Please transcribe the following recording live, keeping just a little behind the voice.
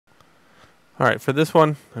Alright, for this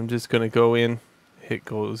one, I'm just going to go in, hit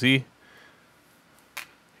Go Z.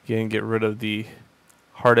 Again, get rid of the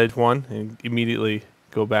hard edge one and immediately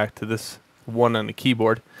go back to this one on the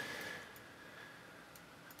keyboard.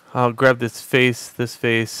 I'll grab this face, this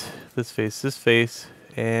face, this face, this face,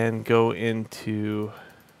 and go into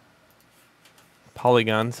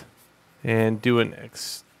polygons and do an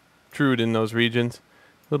extrude in those regions.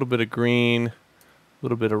 A little bit of green, a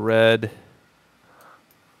little bit of red,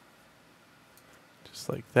 just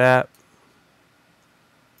like that.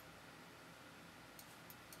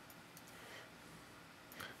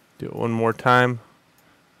 Do it one more time.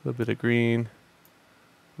 A little bit of green,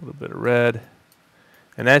 a little bit of red.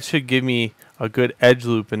 And that should give me a good edge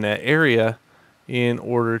loop in that area in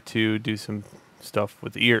order to do some stuff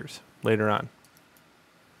with the ears later on.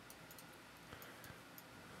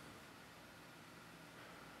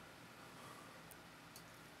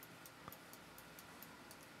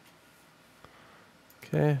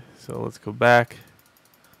 Okay, so let's go back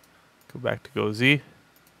to Go Z.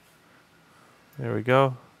 There we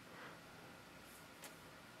go.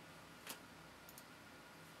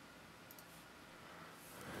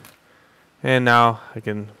 And now I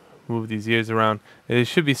can move these ears around. It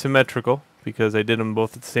should be symmetrical because I did them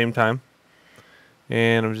both at the same time.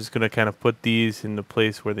 And I'm just going to kind of put these in the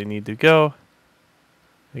place where they need to go.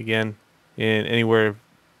 Again, in anywhere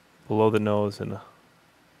below the nose and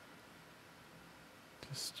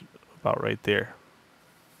just about right there.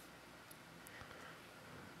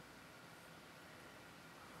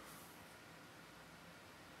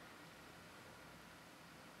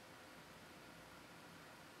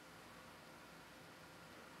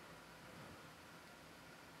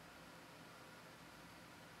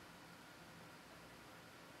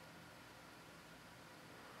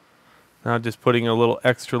 Now just putting a little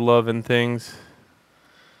extra love in things,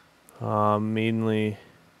 mainly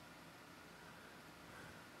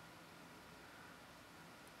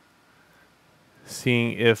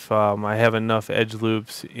seeing if I have enough edge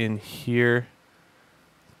loops in here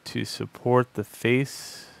to support the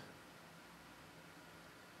face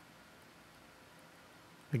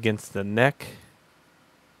against the neck.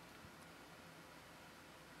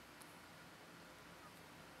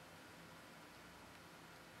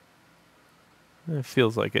 It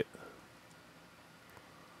feels like it.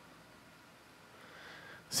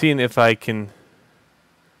 Seeing if I can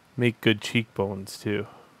make good cheekbones too.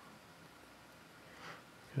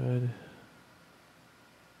 Good.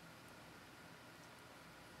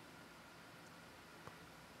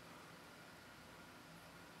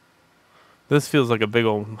 This feels like a big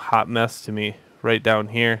old hot mess to me right down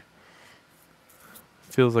here.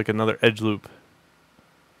 Feels like another edge loop.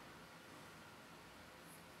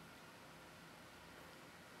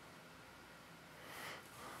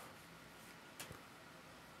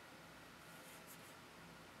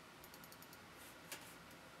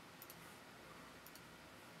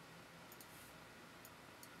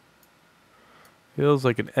 Feels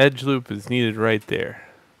like an edge loop is needed right there.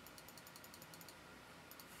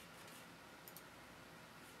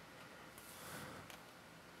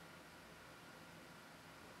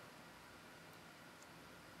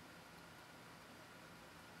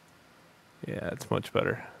 Yeah, it's much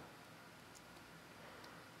better.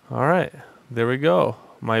 Alright, there we go.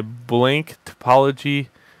 My blank topology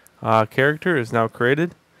character is now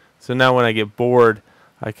created. So now when I get bored,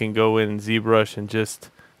 I can go in ZBrush and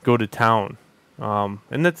just go to town.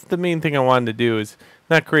 And that's the main thing I wanted to do, is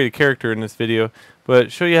not create a character in this video,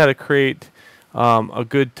 but show you how to create a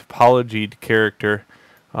good topology character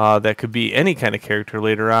that could be any kind of character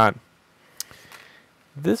later on.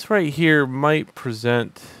 This right here might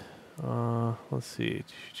present, let's see.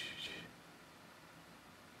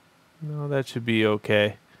 No, that should be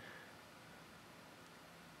okay.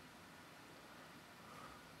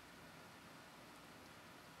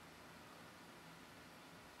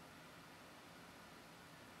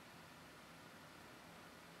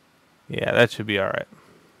 Yeah, that should be alright.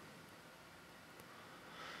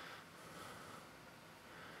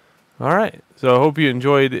 Alright, so I hope you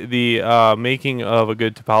enjoyed the making of a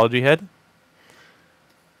good topology head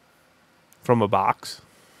from a box.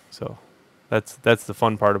 So that's the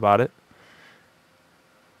fun part about it.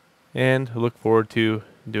 And I look forward to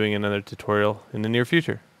doing another tutorial in the near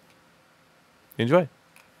future. Enjoy.